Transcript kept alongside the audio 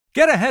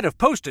Get ahead of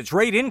postage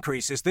rate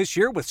increases this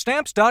year with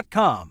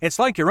Stamps.com. It's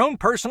like your own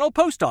personal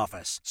post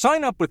office.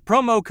 Sign up with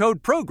promo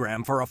code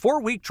PROGRAM for a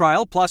 4-week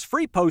trial plus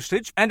free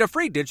postage and a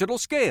free digital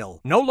scale.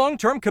 No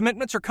long-term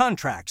commitments or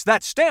contracts.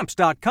 That's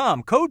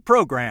Stamps.com, code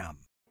PROGRAM.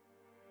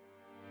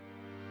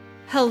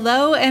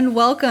 Hello and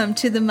welcome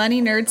to the Money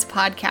Nerds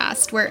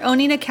podcast, where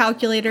owning a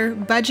calculator,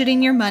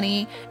 budgeting your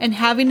money, and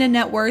having a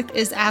net worth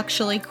is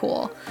actually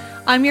cool.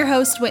 I'm your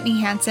host, Whitney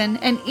Hansen,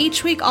 and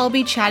each week I'll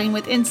be chatting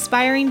with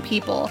inspiring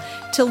people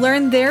to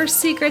learn their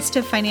secrets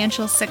to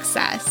financial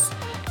success.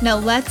 Now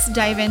let's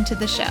dive into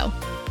the show.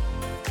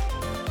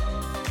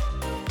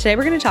 Today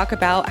we're going to talk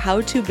about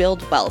how to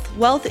build wealth.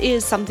 Wealth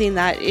is something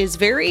that is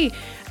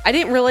I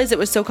didn't realize it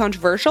was so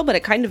controversial, but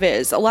it kind of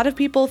is. A lot of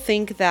people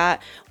think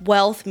that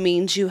wealth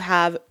means you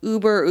have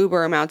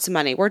uber amounts of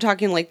money. We're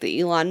talking like the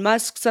Elon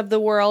Musks of the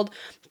world,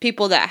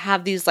 people that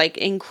have these like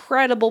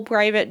incredible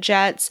private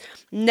jets,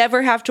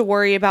 never have to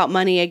worry about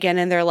money again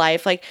in their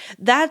life. Like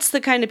that's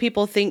the kind of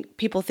people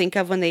think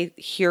of when they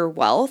hear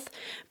wealth.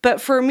 But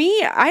for me,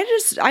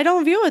 I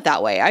don't view it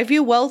that way. I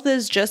view wealth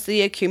as just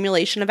the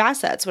accumulation of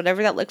assets,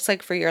 whatever that looks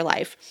like for your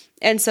life.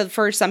 And so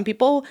for some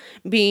people,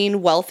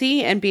 being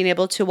wealthy and being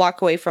able to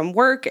walk away from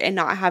work and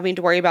not having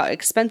to worry about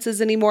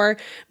expenses anymore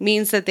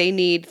means that they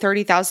need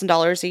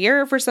 $30,000 a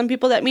year. For some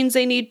people, that means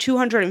they need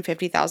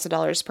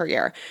 $250,000 per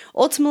year.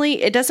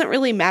 Ultimately, it doesn't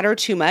really matter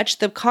too much.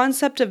 The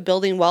concept of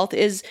building wealth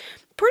is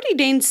pretty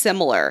dang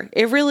similar.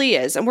 It really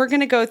is. And we're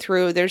going to go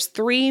through, there's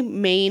 3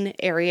 main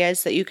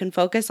areas that you can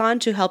focus on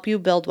to help you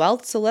build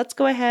wealth. So let's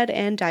go ahead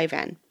and dive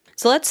in.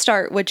 So let's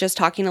start with just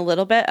talking a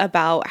little bit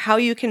about how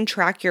you can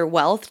track your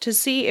wealth to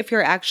see if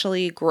you're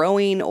actually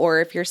growing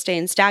or if you're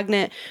staying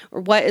stagnant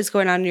or what is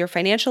going on in your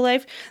financial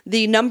life.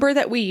 The number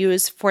that we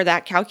use for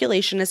that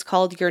calculation is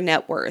called your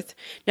net worth.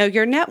 Now,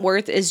 your net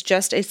worth is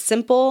just a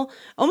simple,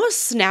 almost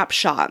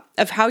snapshot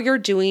of how you're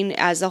doing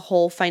as a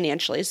whole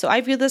financially. So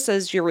I view this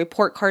as your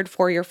report card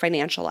for your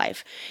financial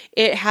life.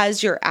 It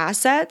has your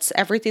assets,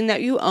 everything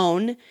that you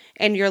own,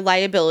 and your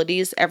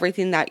liabilities,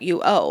 everything that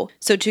you owe.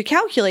 So to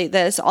calculate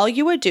this, all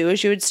you would do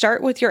is you would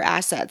start with your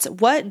assets.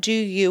 What do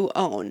you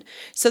own?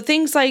 So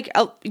things like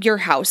your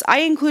house. I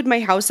include my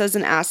house as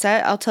an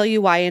asset. I'll tell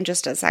you why in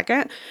just a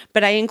second,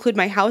 but I include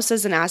my house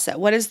as an asset.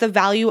 What is the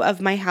value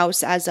of my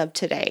house as of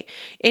today?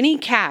 Any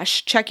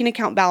cash, checking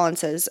account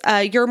balances,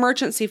 your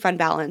emergency fund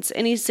balance,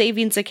 any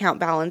savings account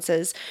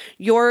balances,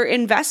 your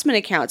investment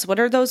accounts. What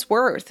are those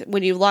worth?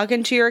 When you log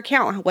into your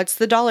account, what's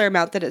the dollar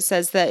amount that it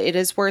says that it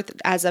is worth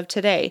as of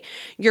today?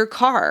 Your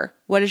car.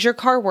 What is your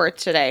car worth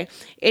today?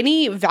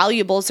 Any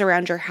valuables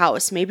around your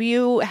house. Maybe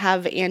you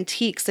have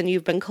antiques and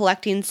you've been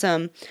collecting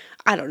some,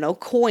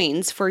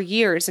 coins for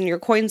years and your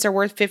coins are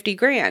worth 50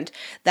 grand.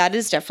 That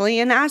is definitely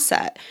an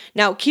asset.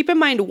 Now, keep in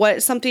mind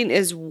what something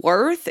is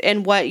worth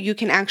and what you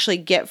can actually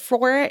get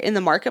for it in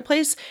the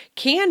marketplace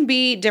can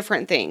be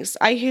different things.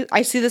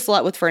 I see this a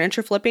lot with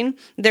furniture flipping.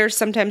 There's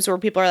sometimes where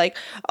people are like,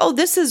 oh,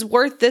 this is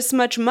worth this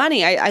much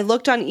money. I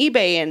looked on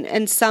eBay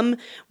and some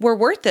were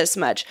worth this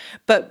much.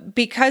 But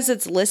because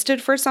it's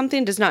listed for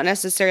something does not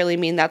necessarily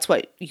mean that's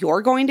what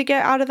you're going to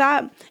get out of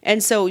that.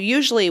 And so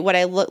usually what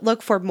I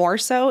look for more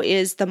so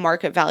is the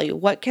market value.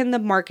 What can the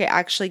market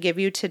actually give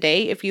you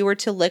today? If you were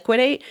to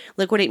liquidate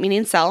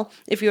meaning sell,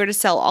 if you were to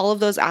sell all of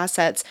those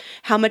assets,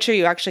 how much are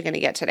you actually going to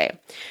get today?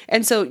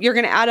 And so you're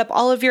going to add up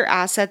all of your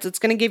assets. It's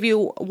going to give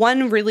you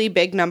one really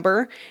big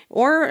number,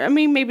 or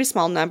maybe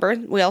small number.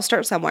 We all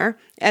start somewhere.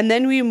 And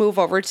then we move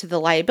over to the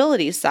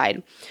liabilities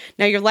side.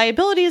 Now your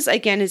liabilities,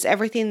 again, is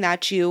everything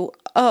that you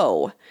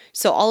owe.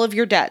 So all of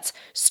your debts,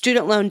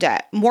 student loan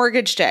debt,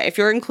 mortgage debt. If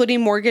you're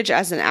including mortgage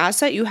as an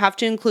asset, you have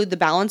to include the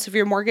balance of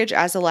your mortgage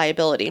as a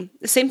liability.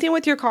 The same thing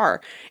with your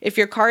car. If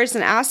your car is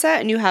an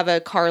asset and you have a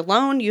car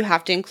loan, you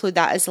have to include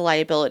that as a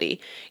liability.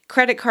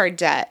 Credit card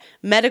debt,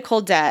 medical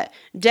debt,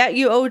 debt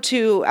you owe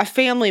to a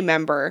family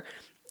member.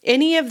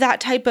 Any of that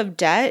type of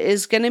debt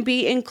is going to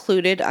be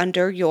included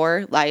under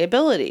your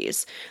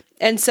liabilities.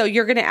 And so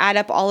you're going to add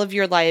up all of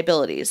your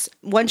liabilities.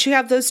 Once you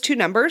have those 2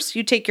 numbers,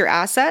 you take your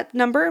asset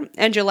number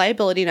and your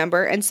liability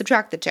number and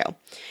subtract the 2.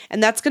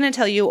 And that's going to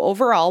tell you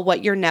overall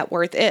what your net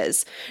worth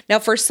is. Now,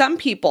 for some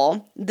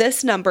people,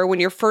 this number, when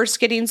you're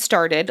first getting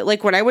started,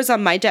 like when I was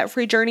on my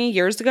debt-free journey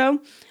years ago,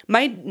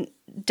 my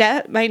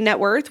net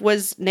worth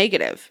was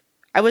negative.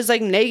 I was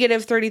like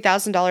negative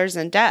 $30,000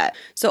 in debt.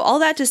 So all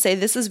that to say,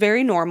 this is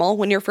very normal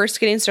when you're first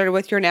getting started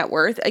with your net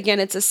worth. Again,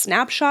 it's a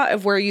snapshot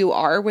of where you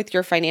are with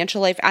your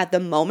financial life at the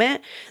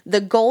moment.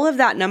 The goal of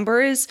that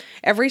number is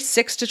every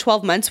 6 to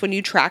 12 months when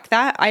you track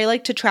that. I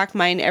like to track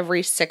mine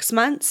every 6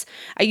 months.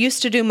 I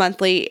used to do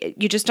monthly.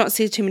 You just don't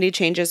see too many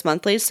changes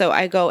monthly. So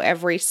I go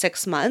every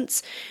 6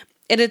 months.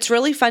 And it's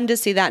really fun to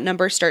see that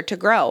number start to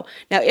grow.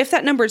 Now, if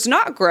that number is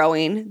not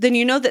growing, then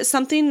you know that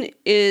something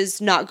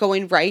is not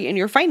going right in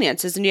your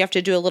finances and you have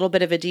to do a little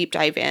bit of a deep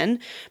dive in.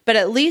 But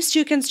at least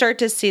you can start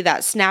to see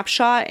that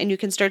snapshot and you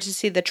can start to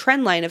see the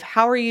trend line of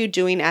how are you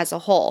doing as a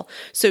whole.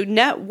 So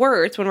net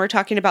worth, when we're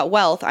talking about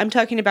wealth, I'm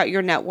talking about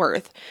your net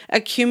worth,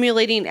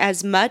 accumulating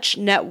as much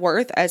net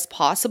worth as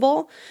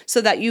possible so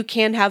that you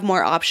can have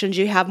more options,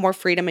 you have more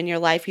freedom in your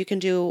life, you can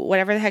do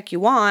whatever the heck you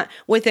want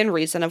within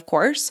reason, of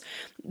course.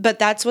 But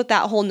that's what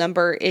that whole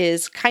number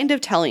is kind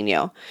of telling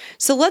you.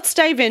 So let's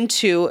dive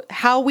into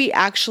how we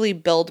actually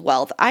build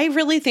wealth. I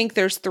really think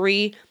there's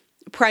 3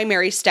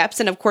 primary steps.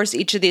 And of course,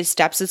 each of these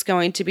steps is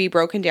going to be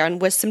broken down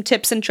with some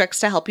tips and tricks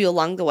to help you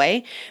along the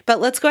way.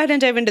 But let's go ahead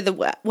and dive into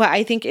what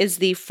I think is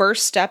the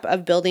first step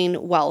of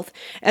building wealth.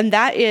 And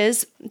that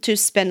is to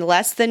spend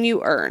less than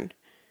you earn.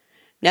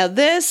 Now,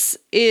 this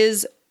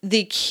is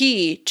the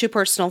key to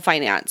personal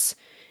finance.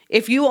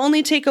 If you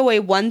only take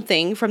away one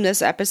thing from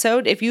this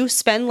episode, if you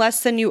spend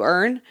less than you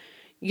earn,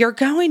 you're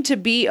going to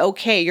be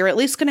okay. You're at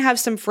least going to have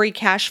some free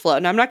cash flow.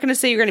 Now, I'm not going to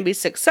say you're going to be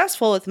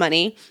successful with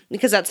money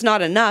because that's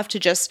not enough to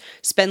just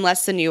spend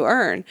less than you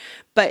earn,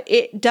 but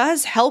it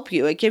does help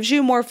you. It gives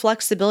you more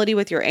flexibility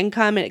with your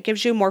income and it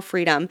gives you more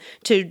freedom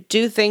to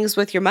do things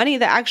with your money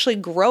that actually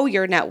grow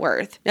your net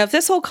worth. Now, if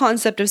this whole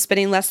concept of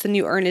spending less than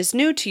you earn is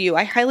new to you,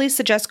 I highly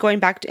suggest going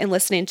back and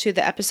listening to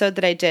the episode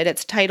that I did.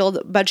 It's titled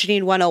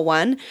Budgeting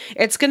 101.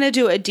 It's going to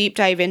do a deep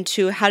dive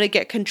into how to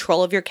get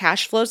control of your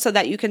cash flow so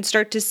that you can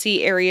start to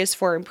see areas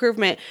for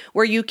improvement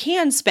where you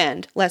can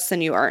spend less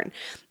than you earn.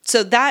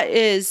 So that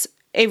is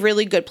a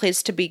really good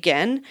place to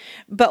begin.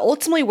 But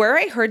ultimately, where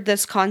I heard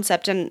this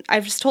concept, and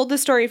I've told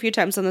this story a few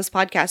times on this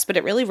podcast, but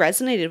it really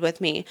resonated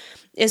with me,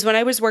 is when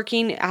I was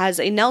working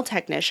as a nail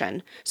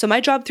technician. So my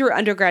job through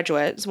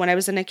undergraduate is when I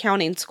was in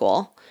accounting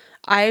school.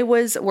 I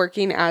was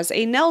working as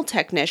a nail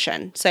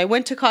technician. So I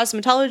went to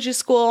cosmetology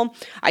school.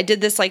 I did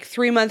this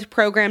 3-month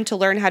program to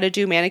learn how to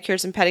do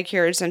manicures and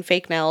pedicures and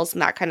fake nails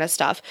and that kind of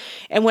stuff.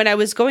 And when I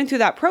was going through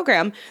that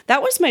program,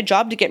 that was my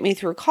job to get me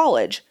through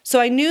college.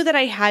 So I knew that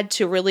I had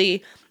to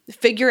really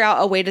figure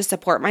out a way to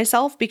support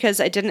myself because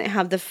I didn't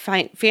have the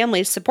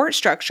family support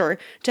structure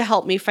to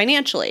help me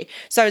financially.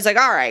 So I was like,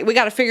 all right, we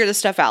got to figure this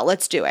stuff out.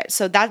 Let's do it.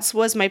 So that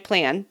was my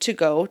plan to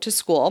go to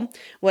school,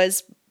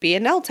 was be a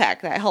nail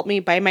tech. That helped me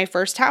buy my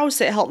first house.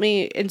 It helped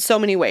me in so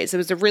many ways. It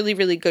was a really,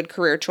 really good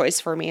career choice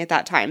for me at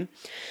that time.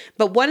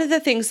 But one of the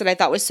things that I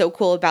thought was so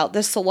cool about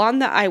the salon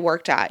that I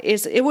worked at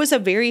is it was a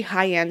very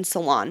high-end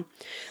salon.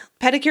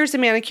 Pedicures and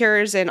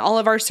manicures and all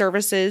of our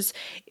services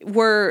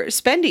were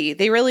spendy.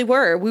 They really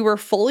were. We were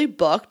fully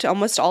booked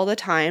almost all the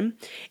time.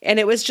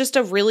 And it was just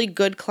a really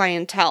good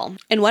clientele.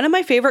 And one of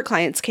my favorite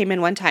clients came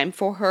in one time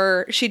for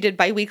her. She did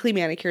bi-weekly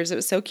manicures. It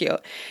was so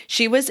cute.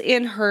 She was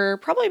in her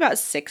probably about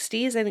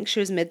 60s. I think she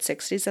was mid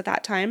 60s at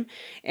that time.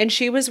 And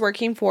she was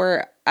working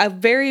for a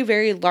very,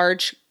 very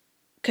large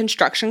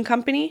construction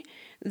company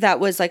that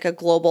was like a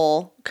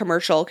global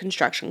commercial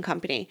construction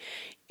company.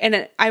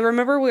 And I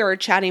remember we were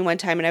chatting one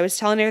time and I was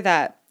telling her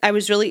that I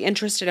was really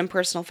interested in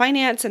personal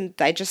finance and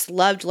I just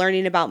loved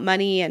learning about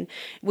money. And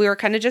we were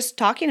kind of just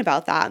talking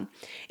about that.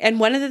 And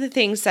one of the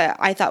things that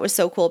I thought was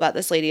so cool about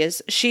this lady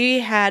is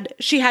she had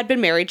been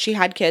married, she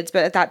had kids,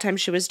 but at that time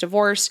she was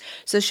divorced.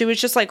 So she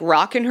was just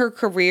rocking her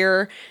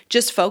career,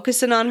 just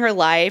focusing on her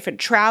life and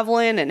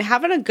traveling and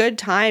having a good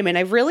time. And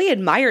I really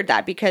admired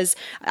that because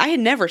I had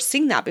never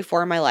seen that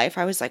before in my life.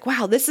 I was like,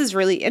 wow, this is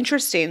really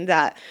interesting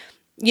that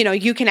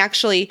you can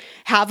actually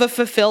have a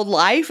fulfilled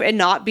life and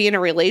not be in a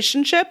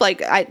relationship.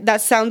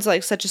 That sounds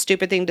like such a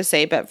stupid thing to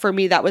say, but for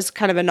me, that was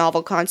kind of a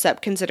novel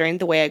concept considering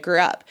the way I grew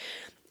up.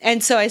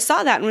 And so I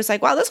saw that and was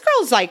like, wow, this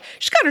girl's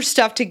she's got her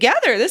stuff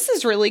together. This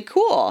is really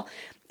cool.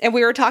 And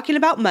we were talking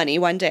about money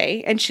one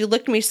day and she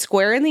looked me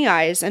square in the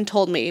eyes and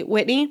told me,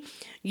 Whitney,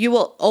 you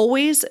will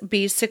always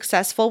be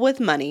successful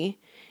with money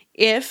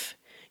if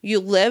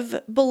you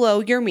live below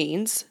your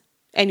means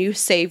and you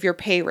save your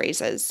pay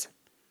raises.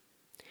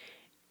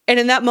 And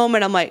in that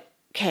moment, I'm like,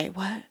 okay,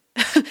 what?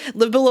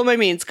 Live below my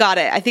means. Got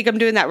it. I think I'm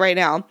doing that right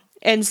now.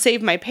 And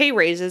save my pay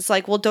raises.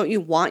 Well, don't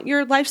you want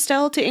your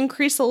lifestyle to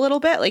increase a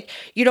little bit?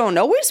 You don't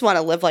always want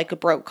to live like a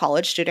broke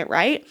college student,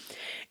 right?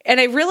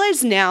 And I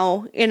realize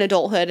now in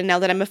adulthood, and now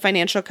that I'm a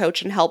financial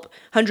coach and help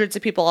hundreds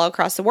of people all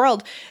across the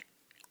world,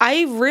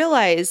 I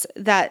realize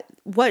that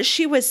what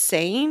she was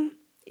saying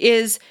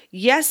is,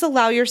 yes,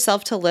 allow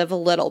yourself to live a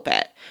little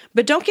bit,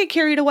 but don't get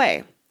carried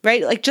away.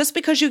 Right? Just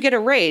because you get a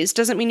raise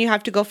doesn't mean you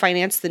have to go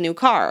finance the new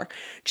car.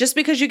 Just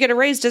because you get a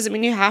raise doesn't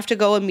mean you have to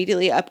go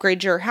immediately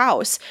upgrade your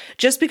house.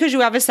 Just because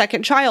you have a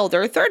second child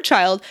or a third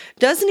child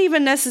doesn't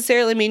even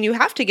necessarily mean you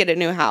have to get a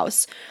new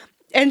house.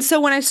 And so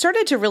when I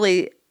started to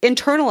really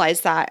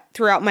internalize that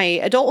throughout my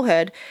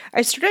adulthood,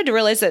 I started to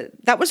realize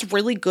that that was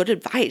really good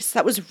advice.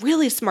 That was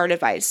really smart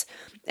advice.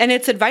 And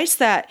it's advice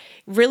that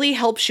really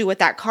helps you with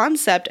that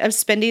concept of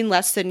spending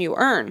less than you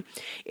earn.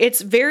 It's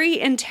very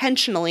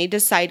intentionally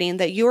deciding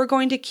that you are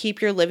going to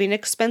keep your living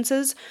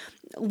expenses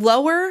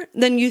lower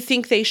than you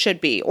think they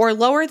should be or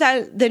lower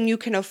than you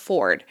can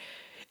afford.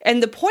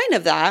 And the point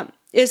of that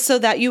is so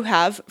that you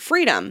have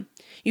freedom.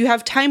 You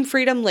have time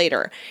freedom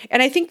later.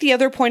 And I think the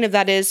other point of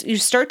that is you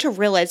start to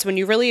realize when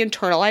you really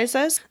internalize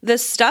this, the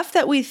stuff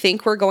that we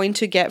think we're going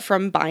to get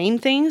from buying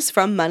things,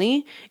 from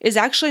money, is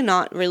actually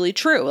not really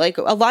true. Like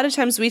a lot of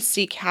times we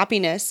seek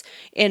happiness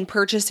in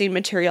purchasing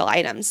material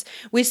items.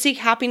 We seek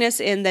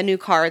happiness in the new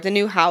car, the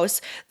new house,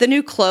 the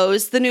new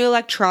clothes, the new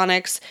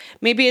electronics.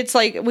 Maybe it's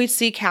like we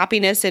seek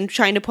happiness in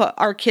trying to put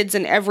our kids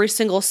in every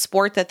single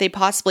sport that they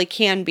possibly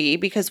can be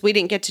because we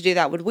didn't get to do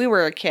that when we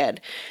were a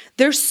kid.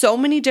 There's so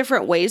many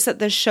different ways that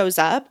this shows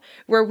up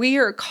where we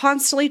are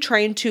constantly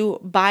trying to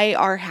buy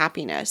our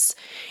happiness.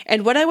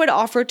 And what I would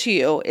offer to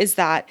you is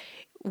that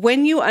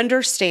when you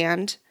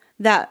understand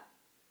that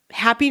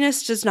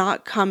happiness does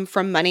not come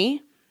from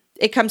money,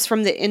 it comes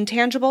from the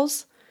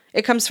intangibles,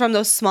 it comes from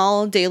those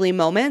small daily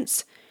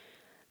moments,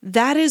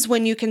 that is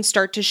when you can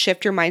start to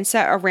shift your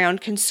mindset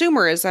around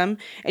consumerism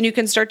and you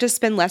can start to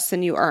spend less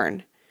than you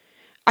earn.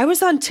 I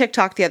was on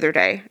TikTok the other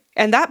day.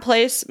 And that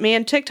place,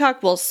 man,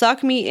 TikTok will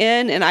suck me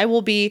in and I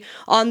will be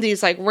on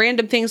these like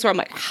random things where I'm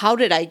like, how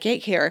did I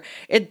get here?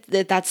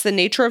 That's the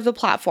nature of the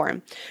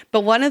platform.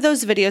 But one of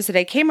those videos that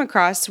I came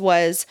across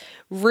was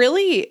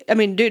really, I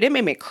mean, dude, it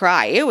made me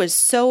cry. It was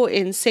so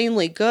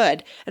insanely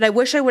good. And I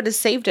wish I would have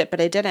saved it,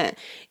 but I didn't.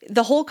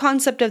 The whole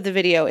concept of the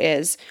video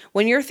is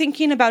when you're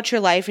thinking about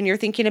your life and you're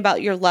thinking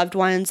about your loved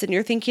ones and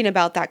you're thinking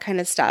about that kind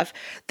of stuff,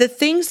 the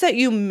things that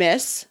you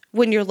miss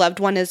when your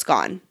loved one is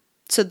gone.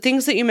 So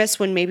things that you miss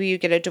when maybe you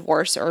get a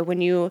divorce or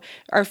when you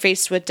are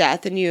faced with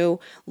death and you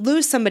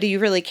lose somebody you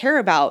really care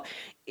about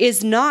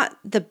is not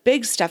the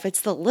big stuff.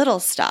 It's the little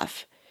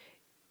stuff.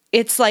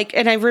 It's like,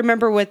 and I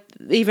remember with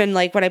even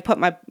like when I put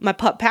my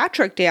pup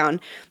Patrick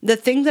down, the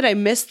thing that I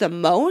missed the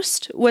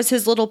most was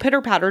his little pitter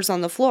patters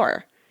on the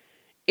floor.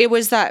 It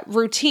was that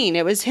routine.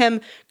 It was him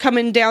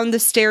coming down the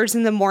stairs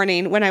in the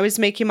morning when I was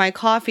making my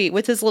coffee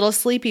with his little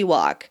sleepy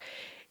walk.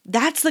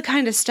 That's the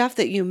kind of stuff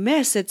that you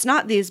miss. It's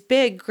not these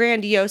big,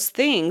 grandiose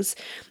things.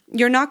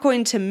 You're not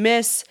going to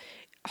miss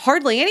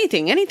hardly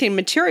anything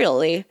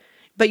materially,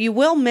 but you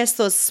will miss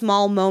those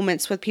small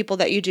moments with people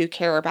that you do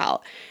care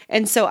about.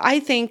 And so I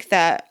think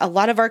that a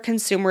lot of our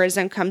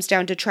consumerism comes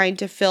down to trying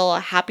to fill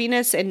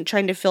happiness and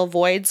trying to fill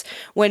voids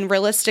when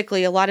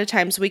realistically, a lot of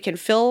times we can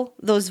fill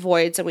those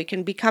voids and we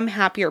can become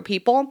happier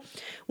people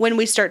when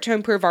we start to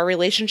improve our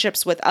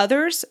relationships with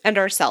others and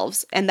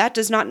ourselves. And that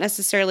does not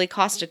necessarily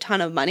cost a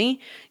ton of money.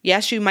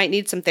 Yes, you might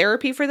need some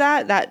therapy for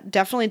that. That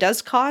definitely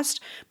does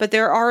cost, but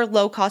there are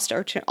low cost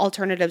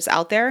alternatives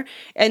out there.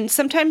 And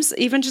sometimes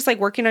even just like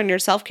working on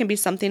yourself can be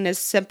something as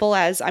simple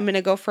as I'm going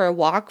to go for a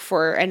walk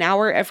for an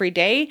hour every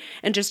day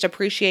and just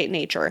appreciate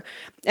nature.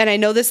 And I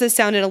know this is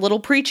sounding a little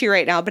preachy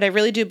right now, but I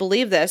really do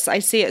believe this. I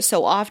see it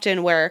so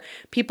often where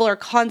people are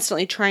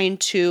constantly trying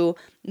to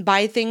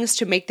buy things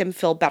to make them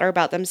feel better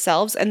about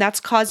themselves. And that's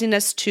causing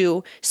us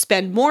to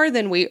spend more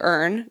than we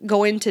earn,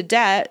 go into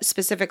debt,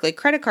 specifically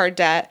credit card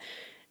debt,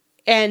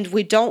 and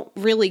we don't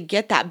really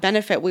get that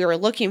benefit we were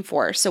looking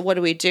for. So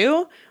what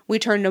do? We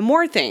turn to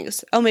more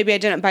things. Oh, maybe I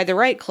didn't buy the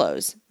right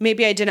clothes.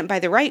 Maybe I didn't buy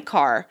the right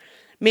car.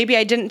 Maybe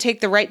I didn't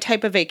take the right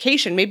type of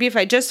vacation. Maybe if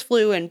I just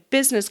flew in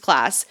business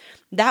class,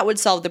 that would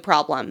solve the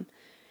problem.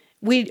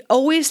 We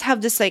always have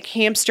this like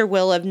hamster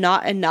wheel of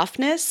not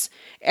enoughness.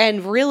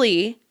 And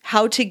really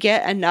how to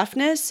get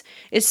enoughness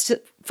is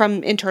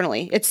from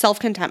internally. It's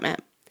self-contentment.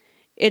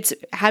 It's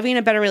having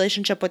a better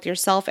relationship with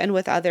yourself and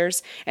with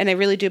others. And I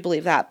really do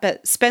believe that.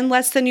 But spend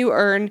less than you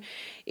earn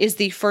is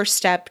the first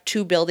step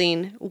to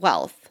building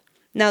wealth.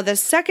 Now, the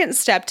second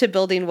step to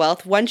building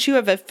wealth, once you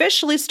have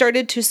officially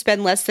started to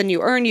spend less than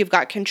you earn, you've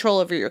got control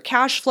over your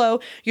cash flow,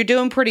 you're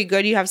doing pretty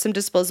good, you have some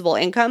disposable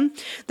income,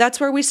 that's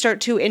where we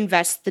start to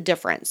invest the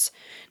difference.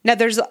 Now,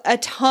 there's a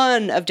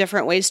ton of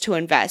different ways to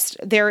invest.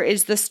 There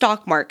is the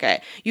stock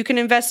market. You can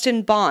invest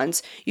in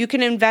bonds. You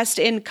can invest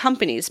in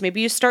companies.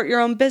 Maybe you start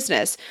your own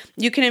business.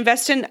 You can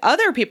invest in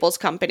other people's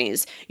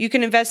companies. You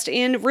can invest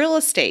in real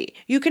estate.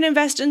 You can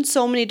invest in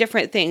so many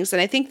different things.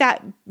 And I think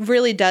that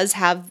really does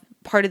have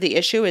part of the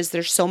issue is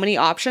there's so many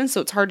options,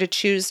 so it's hard to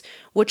choose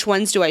which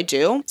ones do I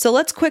do. So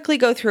let's quickly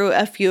go through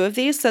a few of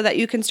these so that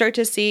you can start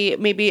to see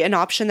maybe an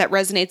option that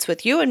resonates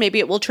with you and maybe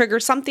it will trigger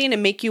something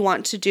and make you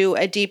want to do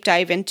a deep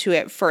dive into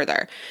it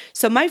further.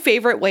 So my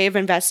favorite way of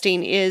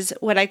investing is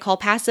what I call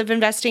passive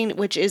investing,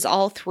 which is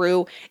all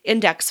through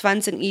index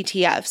funds and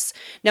ETFs.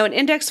 Now, an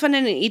index fund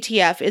and an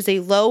ETF is a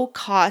low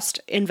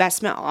cost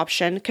investment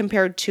option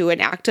compared to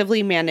an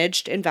actively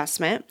managed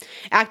investment.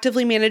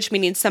 Actively managed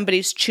meaning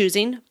somebody's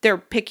choosing, they're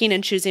picking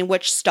and choosing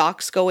which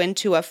stocks go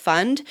into a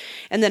fund,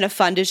 and then a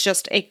fund is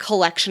just a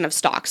collection of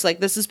stocks. Like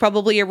this is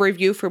probably a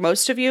review for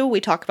most of you.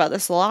 We talk about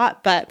this a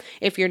lot, but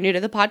if you're new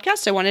to the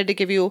podcast, I wanted to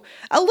give you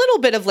a little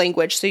bit of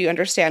language so you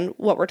understand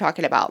what we're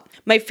talking about.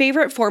 My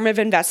favorite form of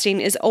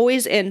investing is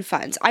always in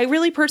funds. I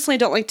really personally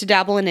don't like to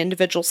dabble in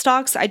individual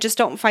stocks. I just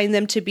don't find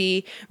them to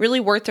be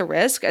really worth the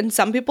risk. And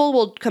some people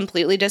will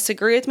completely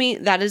disagree with me.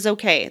 That is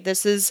okay.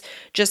 This is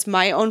just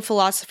my own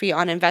philosophy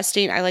on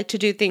investing. I like to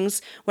do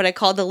things what I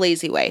call the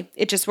lazy way.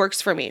 It just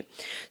works for me.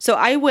 So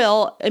I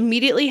will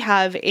immediately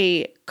have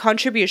a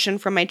contribution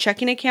from my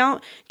checking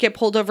account get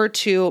pulled over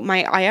to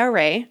my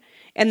IRA.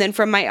 And then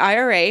from my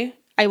IRA,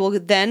 I will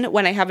then,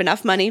 when I have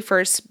enough money for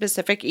a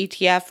specific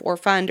ETF or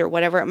fund or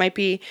whatever it might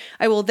be,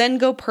 I will then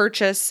go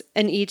purchase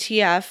an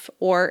ETF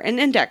or an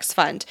index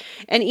fund.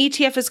 An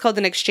ETF is called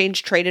an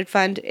exchange traded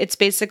fund. It's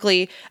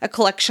basically a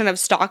collection of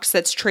stocks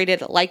that's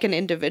traded like an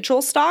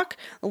individual stock,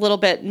 a little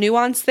bit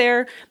nuanced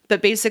there,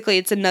 but basically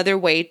it's another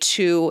way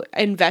to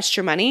invest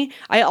your money.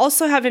 I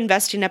also have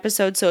investing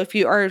episodes, so if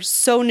you are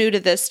so new to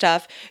this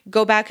stuff,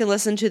 go back and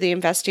listen to the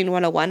Investing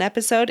 101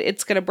 episode.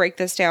 It's going to break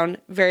this down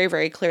very,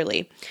 very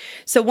clearly.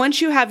 So once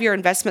you have your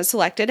investment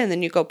selected and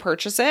then you go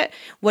purchase it,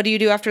 what do you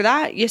do after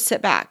that? You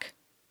sit back.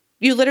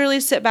 You literally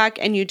sit back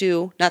and you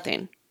do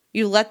nothing.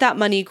 You let that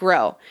money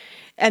grow.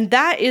 And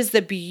that is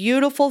the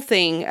beautiful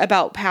thing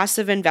about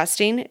passive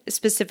investing,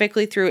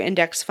 specifically through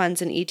index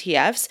funds and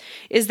ETFs,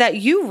 is that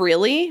you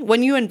really,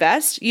 when you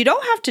invest, you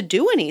don't have to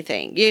do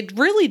anything. You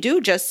really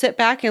do just sit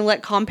back and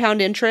let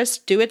compound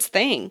interest do its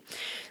thing.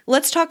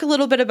 Let's talk a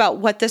little bit about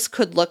what this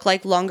could look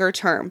like longer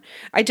term.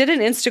 I did an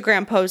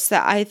Instagram post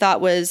that I thought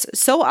was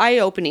so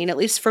eye-opening, at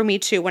least for me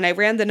too. When I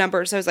ran the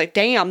numbers, I was like,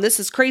 damn, this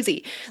is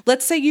crazy.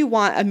 Let's say you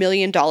want $1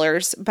 million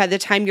by the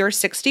time you're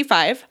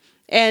 65.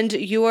 And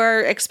you are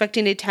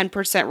expecting a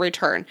 10%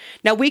 return.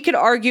 Now, we could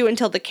argue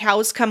until the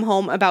cows come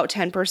home about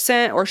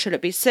 10%, or should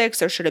it be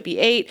 6, or should it be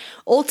 8?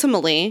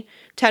 Ultimately,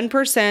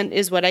 10%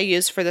 is what I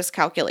use for this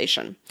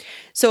calculation.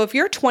 So if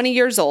you're 20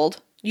 years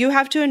old, you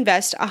have to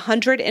invest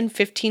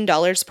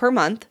 $115 per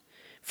month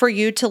for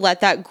you to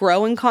let that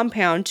grow and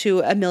compound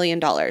to $1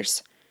 million.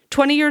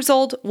 20 years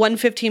old,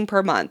 $115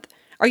 per month.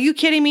 Are you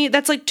kidding me?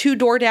 That's like 2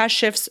 DoorDash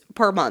shifts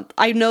per month.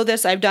 I know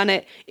this. I've done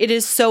it. It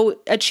is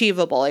so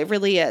achievable. It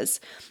really is.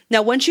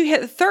 Now, once you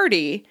hit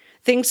 30,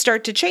 things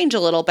start to change a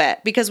little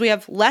bit because we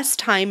have less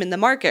time in the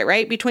market,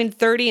 right? Between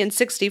 30 and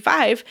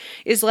 65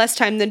 is less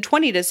time than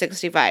 20 to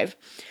 65.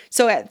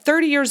 So at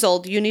 30 years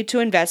old, you need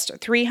to invest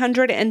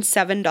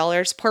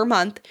 $307 per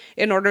month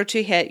in order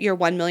to hit your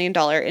 $1 million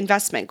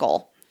investment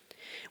goal.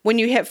 When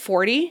you hit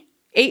 40,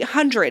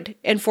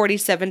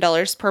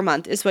 $847 per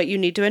month is what you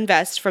need to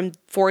invest from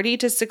 40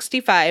 to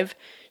 65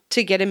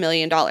 to get $1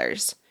 million.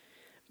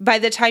 By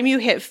the time you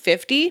hit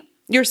 50,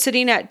 you're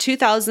sitting at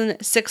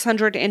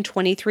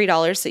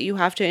 $2,623 that you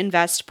have to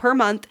invest per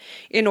month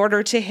in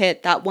order to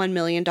hit that $1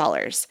 million.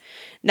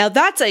 Now,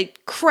 that's a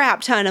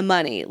crap ton of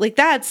money. Like,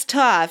 that's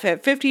tough.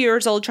 At 50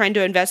 years old, trying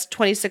to invest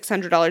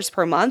 $2,600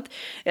 per month,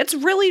 it's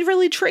really,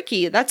 really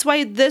tricky. That's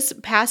why this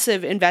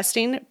passive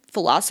investing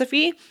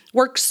philosophy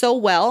works so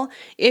well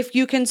if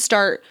you can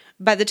start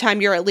by the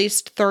time you're at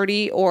least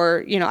 30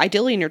 or,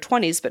 ideally in your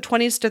 20s, but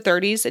 20s to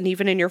 30s and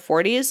even in your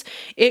 40s,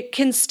 it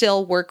can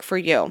still work for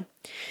you.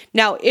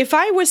 Now, if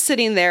I was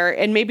sitting there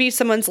and maybe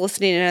someone's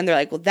listening and they're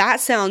like, well,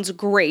 that sounds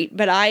great,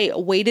 but I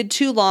waited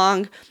too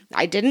long.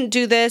 I didn't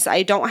do this.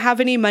 I don't have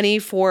any money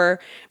for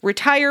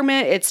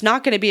retirement. It's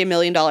not going to be $1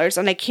 million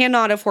and I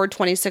cannot afford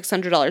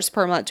 $2,600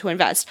 per month to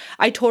invest.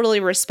 I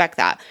totally respect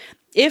that.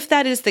 If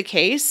that is the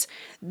case,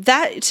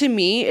 that to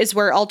me is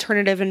where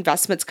alternative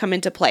investments come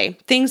into play.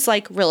 Things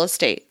like real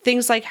estate,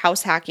 things like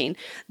house hacking.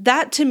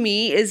 That to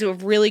me is a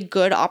really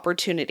good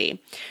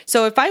opportunity.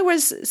 So if I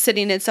was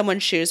sitting in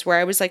someone's shoes where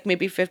I was like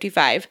maybe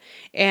 55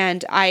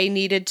 and I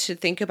needed to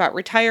think about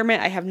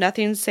retirement, I have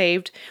nothing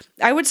saved,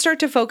 I would start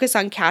to focus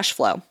on cash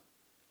flow.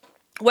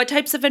 What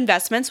types of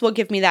investments will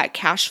give me that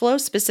cash flow,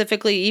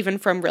 specifically even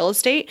from real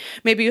estate?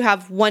 Maybe you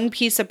have one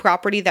piece of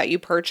property that you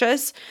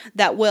purchase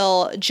that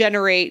will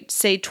generate,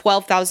 say,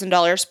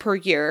 $12,000 per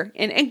year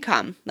in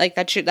income. Like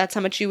that's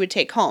how much you would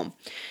take home.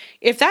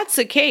 If that's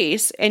the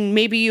case, and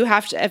maybe you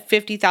have a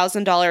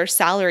 $50,000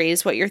 salary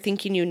is what you're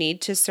thinking you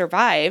need to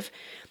survive,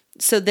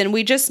 so then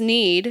we just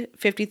need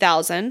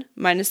 $50,000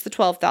 minus the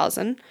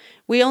 $12,000.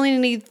 We only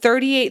need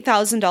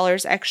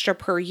 $38,000 extra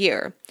per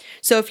year.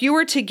 So if you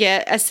were to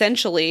get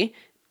essentially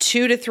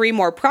 2 to 3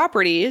 more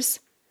properties,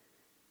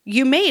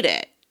 you made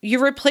it.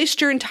 You replaced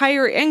your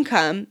entire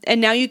income and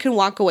now you can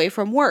walk away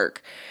from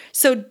work.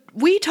 So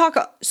we talk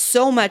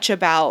so much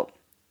about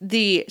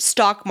the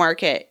stock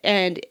market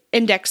and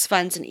index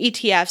funds and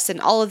ETFs and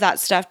all of that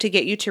stuff to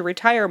get you to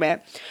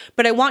retirement.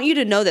 But I want you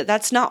to know that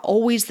that's not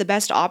always the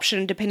best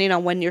option depending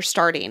on when you're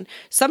starting.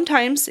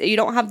 Sometimes you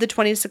don't have the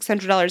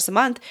 $2,600 a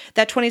month.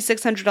 That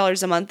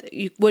 $2,600 a month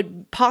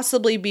would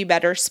possibly be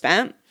better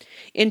spent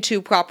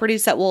into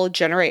properties that will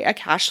generate a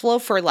cash flow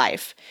for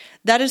life.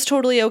 That is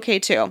totally okay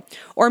too.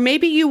 Or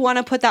maybe you want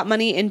to put that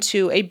money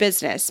into a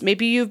business.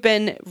 Maybe you've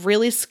been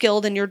really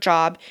skilled in your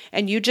job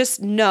and you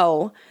just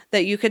know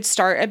that you could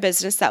start a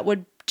business that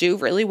would do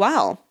really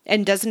well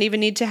and doesn't even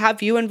need to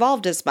have you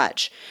involved as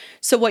much.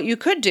 So what you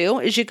could do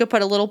is you could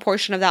put a little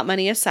portion of that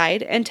money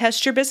aside and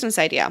test your business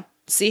idea.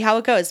 See how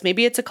it goes.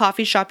 Maybe it's a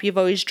coffee shop you've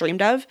always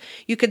dreamed of.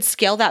 You could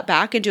scale that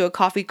back and do a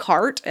coffee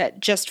cart at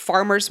just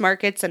farmers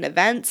markets and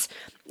events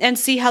and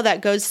see how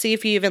that goes. See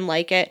if you even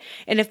like it.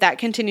 And if that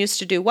continues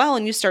to do well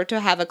and you start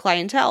to have a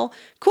clientele,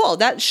 cool.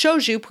 That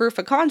shows you proof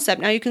of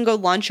concept. Now you can go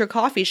launch your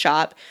coffee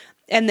shop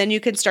And then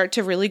you can start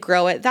to really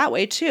grow it that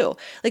way too.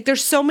 Like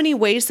there's so many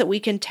ways that we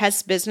can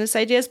test business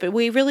ideas, but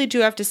we really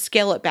do have to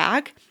scale it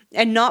back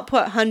and not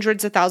put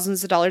hundreds of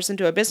thousands of dollars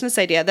into a business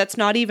idea that's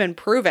not even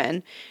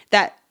proven,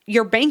 that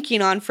you're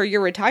banking on for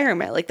your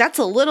retirement. Like that's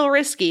a little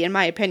risky in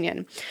my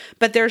opinion.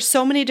 But there's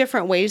so many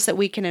different ways that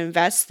we can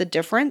invest the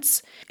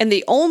difference. And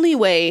the only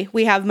way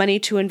we have money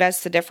to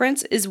invest the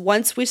difference is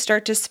once we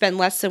start to spend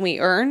less than we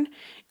earn.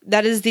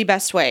 That is the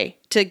best way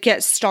to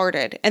get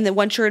started. And then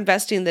once you're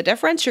investing the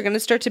difference, you're going to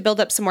start to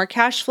build up some more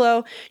cash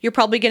flow. You're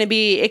probably going to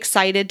be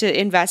excited to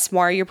invest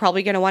more. You're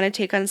probably going to want to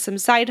take on some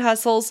side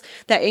hustles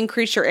that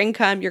increase your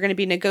income. You're going to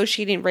be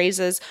negotiating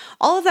raises.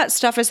 All of that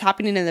stuff is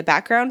happening in the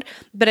background.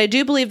 But I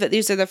do believe that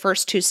these are the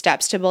first two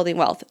steps to building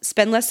wealth.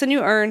 Spend less than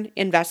you earn,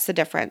 invest the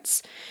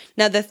difference.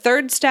 Now, the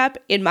third step,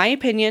 in my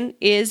opinion,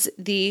 is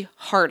the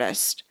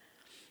hardest.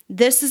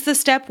 This is the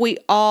step we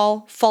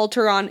all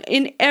falter on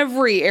in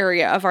every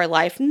area of our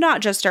life, not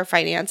just our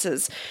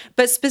finances,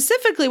 but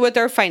specifically with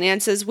our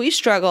finances, we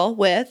struggle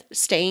with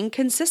staying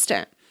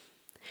consistent.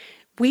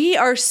 We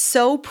are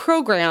so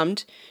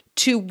programmed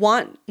to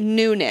want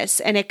newness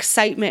and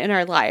excitement in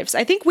our lives.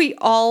 I think we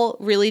all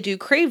really do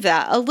crave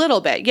that a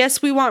little bit.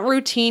 Yes, we want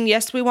routine.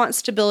 Yes, we want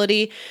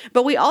stability,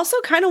 but we also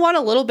kind of want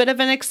a little bit of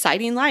an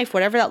exciting life,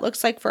 whatever that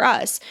looks like for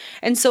us.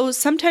 And so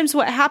sometimes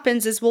what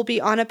happens is we'll be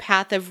on a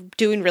path of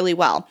doing really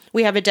well.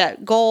 We have a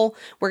debt goal.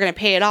 We're going to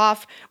pay it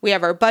off. We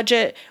have our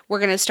budget. We're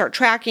going to start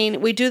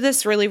tracking. We do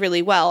this really,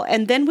 really well.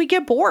 And then we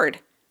get bored.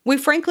 We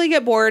frankly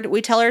get bored.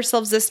 We tell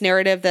ourselves this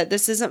narrative that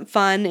this isn't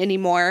fun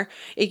anymore.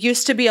 It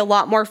used to be a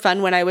lot more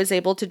fun when I was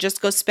able to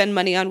just go spend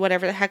money on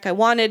whatever the heck I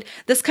wanted.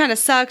 This kind of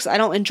sucks. I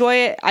don't enjoy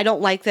it. I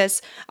don't like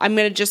this. I'm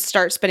going to just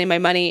start spending my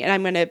money and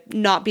I'm going to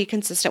not be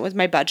consistent with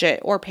my budget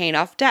or paying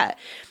off debt.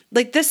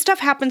 Like this stuff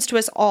happens to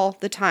us all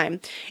the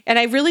time. And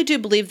I really do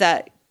believe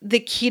that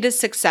the key to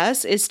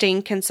success is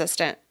staying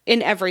consistent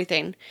in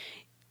everything.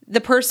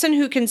 The person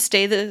who can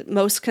stay the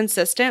most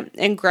consistent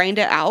and grind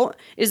it out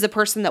is the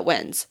person that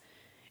wins.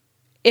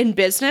 In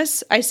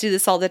business, I see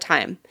this all the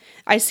time.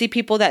 I see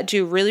people that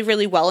do really,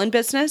 really well in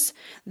business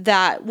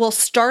that will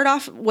start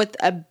off with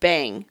a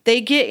bang.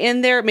 They get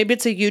in there, maybe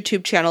it's a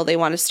YouTube channel they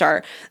want to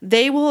start.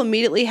 They will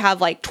immediately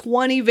have like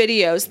 20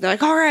 videos. And they're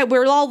like, all right,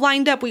 we're all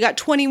lined up. We got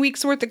 20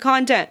 weeks worth of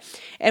content.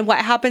 And what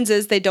happens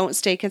is they don't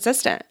stay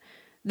consistent.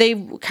 They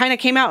kind of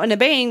came out in a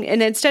bang,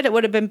 and instead it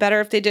would have been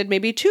better if they did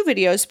maybe 2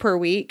 videos per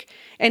week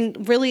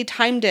and really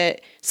timed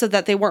it so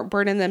that they weren't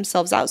burning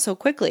themselves out so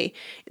quickly.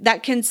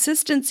 That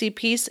consistency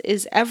piece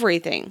is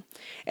everything.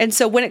 And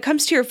so when it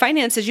comes to your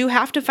finances, you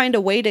have to find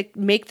a way to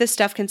make this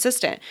stuff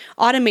consistent.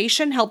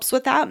 Automation helps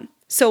with that.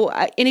 So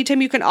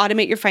anytime you can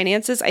automate your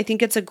finances, I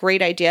think it's a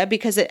great idea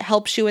because it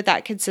helps you with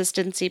that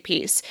consistency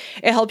piece.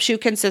 It helps you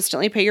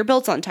consistently pay your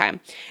bills on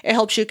time. It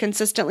helps you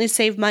consistently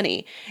save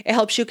money. It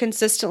helps you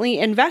consistently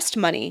invest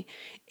money.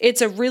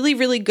 It's a really,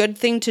 really good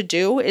thing to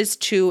do is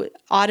to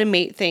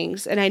automate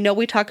things. And I know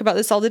we talk about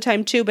this all the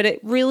time too, but it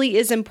really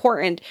is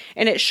important.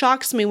 And it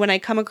shocks me when I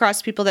come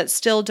across people that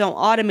still don't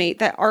automate,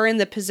 that are in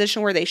the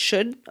position where they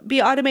should be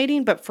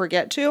automating, but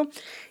forget to.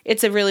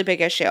 It's a really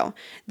big issue.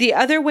 The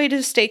other way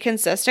to stay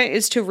consistent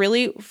is to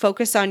really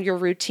focus on your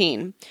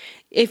routine.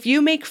 If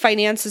you make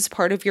finances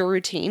part of your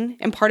routine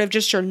and part of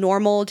just your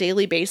normal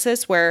daily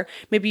basis, where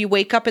maybe you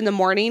wake up in the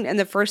morning and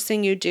the first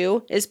thing you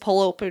do is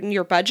pull open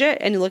your budget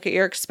and you look at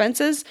your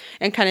expenses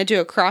and kind of do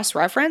a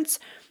cross-reference,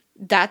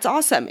 that's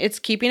awesome. It's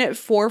keeping it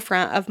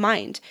forefront of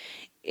mind.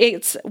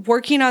 It's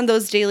working on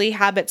those daily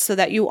habits so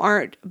that you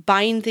aren't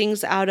buying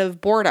things out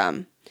of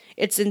boredom.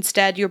 It's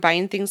instead you're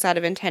buying things out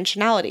of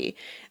intentionality.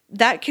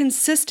 That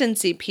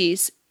consistency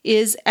piece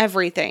is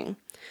everything.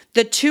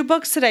 The 2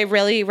 books that I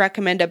really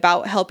recommend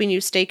about helping you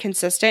stay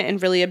consistent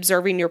and really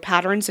observing your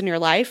patterns in your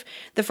life,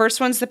 the first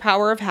one's The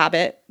Power of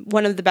Habit,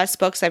 one of the best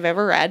books I've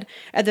ever read.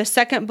 And the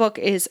second book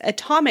is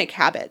Atomic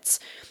Habits.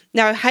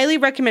 Now, I highly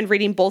recommend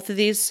reading both of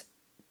these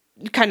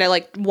kind of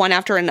like one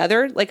after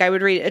another. Like I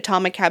would read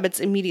Atomic Habits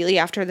immediately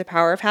after The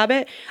Power of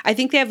Habit. I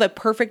think they have a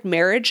perfect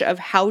marriage of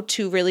how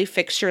to really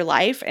fix your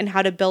life and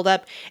how to build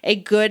up a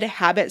good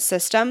habit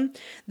system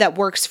that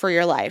works for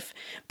your life.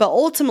 But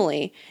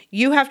ultimately,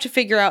 you have to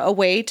figure out a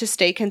way to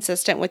stay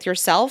consistent with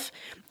yourself.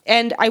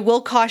 And I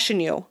will caution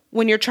you,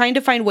 when you're trying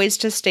to find ways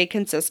to stay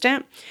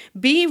consistent,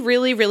 be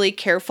really, really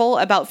careful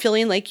about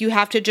feeling like you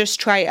have to just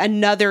try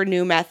another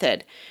new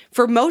method.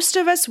 For most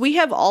of us, we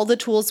have all the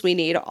tools we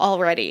need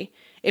already.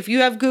 If you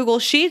have Google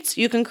Sheets,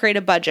 you can create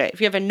a budget.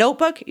 If you have a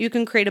notebook, you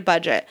can create a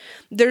budget.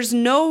 There's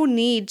no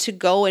need to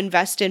go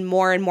invest in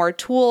more and more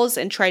tools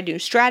and try new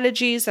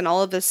strategies and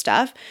all of this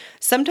stuff.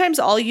 Sometimes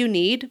all you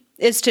need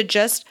is to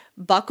just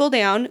buckle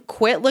down,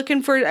 quit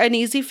looking for an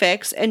easy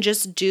fix, and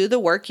just do the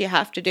work you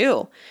have to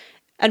do.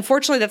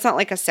 Unfortunately, that's not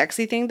like a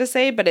sexy thing to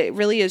say, but it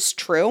really is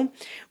true.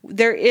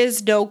 There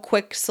is no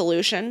quick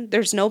solution.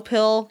 There's no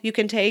pill you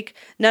can take.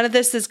 None of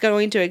this is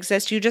going to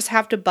exist. You just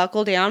have to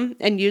buckle down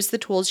and use the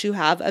tools you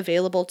have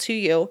available to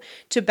you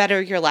to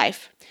better your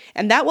life.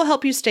 And that will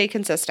help you stay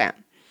consistent.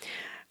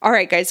 All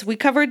right, guys, we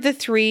covered the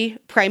 3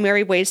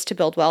 primary ways to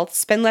build wealth: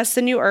 spend less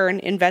than you earn,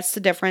 invest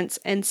the difference,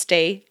 and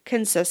stay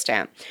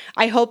consistent.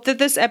 I hope that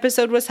this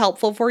episode was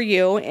helpful for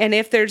you. And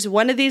if there's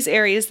one of these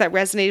areas that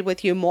resonated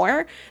with you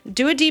more,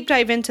 do a deep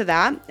dive into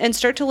that and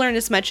start to learn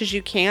as much as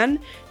you can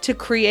to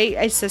create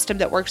a system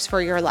that works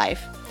for your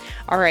life.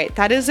 All right,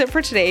 that is it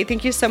for today.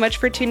 Thank you so much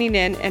for tuning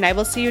in, and I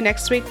will see you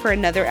next week for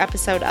another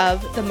episode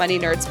of the Money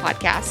Nerds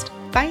Podcast.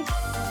 Bye.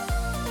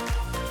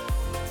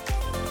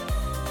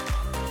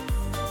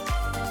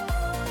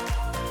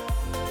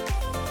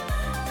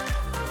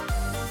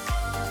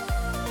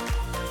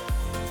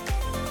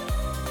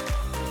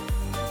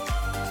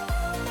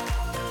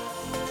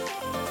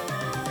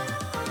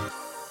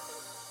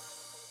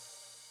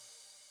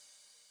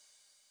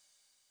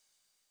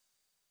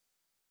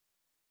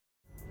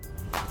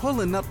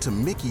 Pulling up to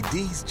Mickey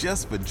D's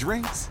just for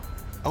drinks?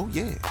 Oh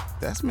yeah,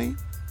 that's me.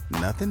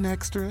 Nothing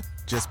extra,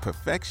 just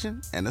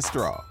perfection and a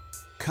straw.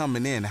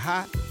 Coming in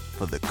hot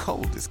for the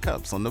coldest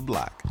cups on the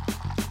block.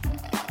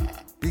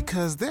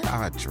 Because there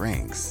are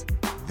drinks.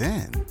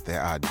 Then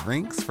there are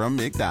drinks from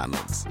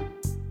McDonald's.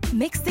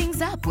 Mix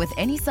things up with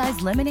any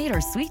size lemonade or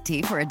sweet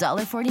tea for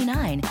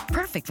 $1.49.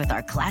 Perfect with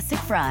our classic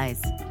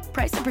fries.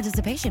 Price and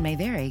participation may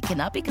vary.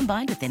 Cannot be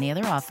combined with any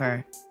other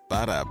offer.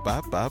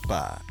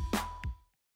 Ba-da-ba-ba-ba.